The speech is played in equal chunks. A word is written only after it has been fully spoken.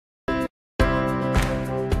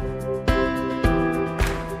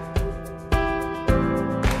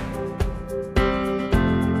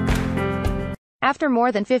After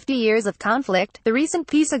more than 50 years of conflict, the recent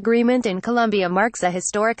peace agreement in Colombia marks a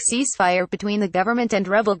historic ceasefire between the government and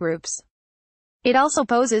rebel groups. It also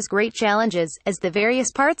poses great challenges, as the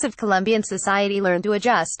various parts of Colombian society learn to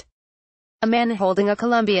adjust. A man holding a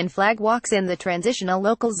Colombian flag walks in the transitional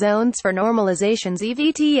local zones for normalization's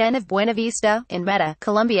EVTN of Buenavista, in Meta,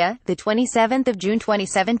 Colombia, the 27th of June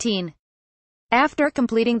 2017. After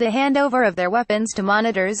completing the handover of their weapons to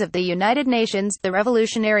monitors of the United Nations, the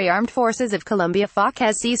Revolutionary Armed Forces of Colombia (FARC)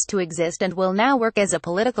 has ceased to exist and will now work as a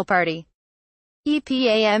political party.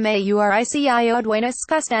 EPAMAURICIO Duenas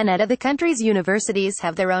Castaneda. The country's universities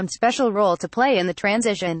have their own special role to play in the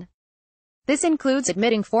transition. This includes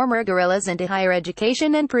admitting former guerrillas into higher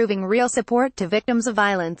education and proving real support to victims of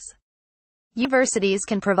violence. Universities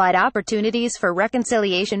can provide opportunities for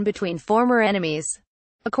reconciliation between former enemies.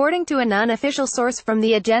 According to a non-official source from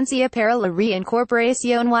the Agencia para la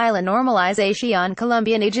Reincorporación y la Normalización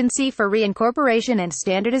Colombian Agency for Reincorporation and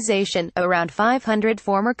Standardization, around 500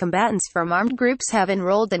 former combatants from armed groups have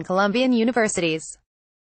enrolled in Colombian universities.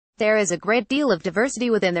 There is a great deal of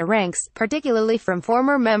diversity within their ranks, particularly from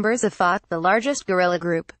former members of FARC, the largest guerrilla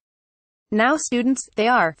group. Now students, they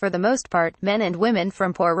are, for the most part, men and women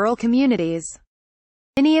from poor rural communities.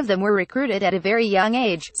 Many of them were recruited at a very young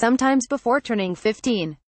age, sometimes before turning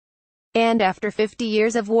 15. And after 50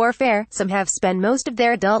 years of warfare, some have spent most of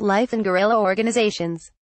their adult life in guerrilla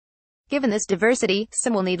organizations. Given this diversity,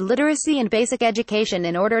 some will need literacy and basic education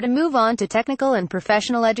in order to move on to technical and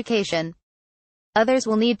professional education. Others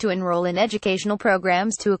will need to enroll in educational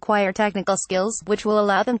programs to acquire technical skills, which will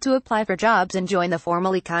allow them to apply for jobs and join the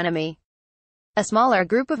formal economy. A smaller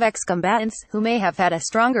group of ex-combatants, who may have had a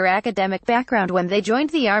stronger academic background when they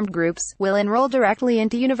joined the armed groups, will enroll directly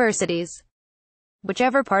into universities.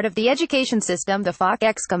 Whichever part of the education system the FARC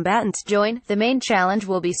ex-combatants join, the main challenge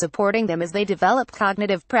will be supporting them as they develop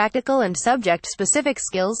cognitive, practical and subject-specific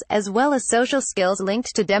skills, as well as social skills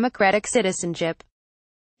linked to democratic citizenship.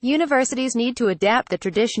 Universities need to adapt the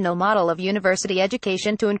traditional model of university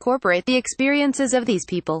education to incorporate the experiences of these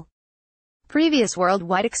people. Previous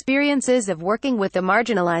worldwide experiences of working with the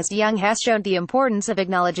marginalized young has shown the importance of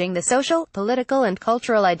acknowledging the social, political and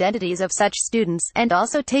cultural identities of such students, and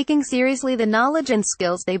also taking seriously the knowledge and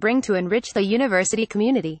skills they bring to enrich the university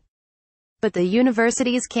community. But the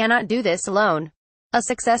universities cannot do this alone. A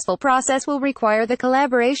successful process will require the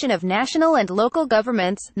collaboration of national and local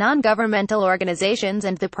governments, non-governmental organizations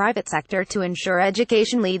and the private sector to ensure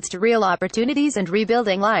education leads to real opportunities and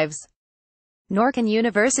rebuilding lives. Nor can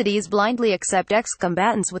universities blindly accept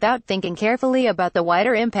ex-combatants without thinking carefully about the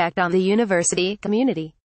wider impact on the university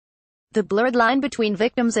community. The blurred line between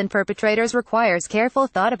victims and perpetrators requires careful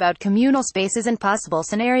thought about communal spaces and possible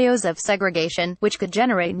scenarios of segregation, which could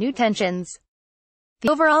generate new tensions.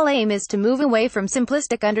 The overall aim is to move away from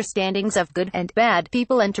simplistic understandings of good and bad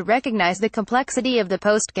people and to recognize the complexity of the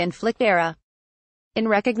post-conflict era. In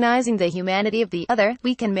recognizing the humanity of the other,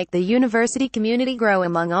 we can make the university community grow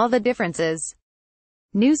among all the differences.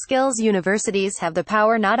 New skills. Universities have the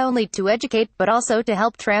power not only to educate, but also to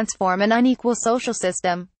help transform an unequal social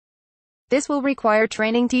system. This will require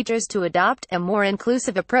training teachers to adopt a more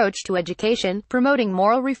inclusive approach to education, promoting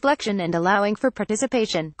moral reflection and allowing for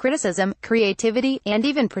participation, criticism, creativity, and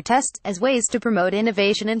even protest, as ways to promote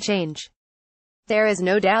innovation and change. There is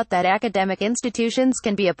no doubt that academic institutions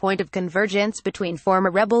can be a point of convergence between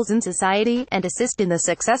former rebels in society, and assist in the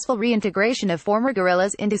successful reintegration of former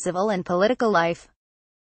guerrillas into civil and political life.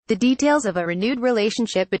 The details of a renewed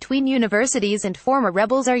relationship between universities and former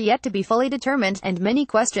rebels are yet to be fully determined, and many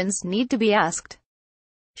questions need to be asked.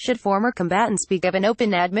 Should former combatants be given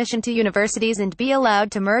open admission to universities and be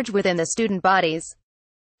allowed to merge within the student bodies?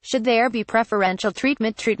 Should there be preferential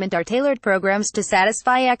treatment or tailored programs to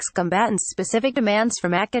satisfy ex-combatants' specific demands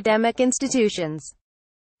from academic institutions?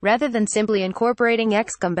 Rather than simply incorporating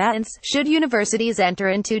ex-combatants, should universities enter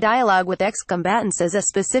into dialogue with ex-combatants as a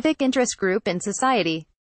specific interest group in society?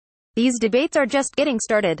 These debates are just getting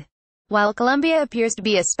started. While Colombia appears to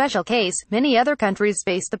be a special case, many other countries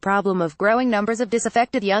face the problem of growing numbers of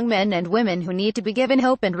disaffected young men and women who need to be given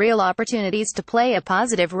hope and real opportunities to play a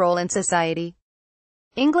positive role in society.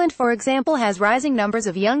 England, for example, has rising numbers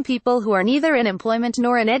of young people who are neither in employment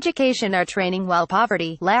nor in education or training, while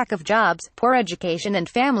poverty, lack of jobs, poor education and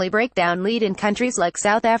family breakdown lead in countries like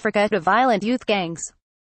South Africa to violent youth gangs.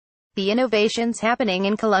 The innovations happening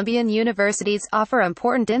in Colombian universities offer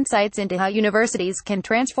important insights into how universities can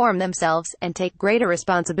transform themselves, and take greater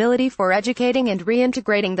responsibility for educating and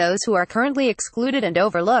reintegrating those who are currently excluded and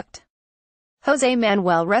overlooked. José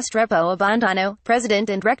Manuel Restrepo Abandano,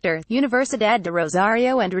 President and Rector, Universidad de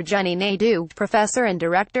Rosario, and Rajani Naidu, Professor and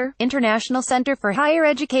Director, International Center for Higher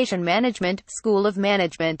Education Management, School of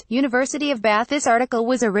Management, University of Bath. This article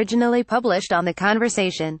was originally published on The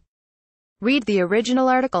Conversation. Read the original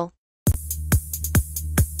article.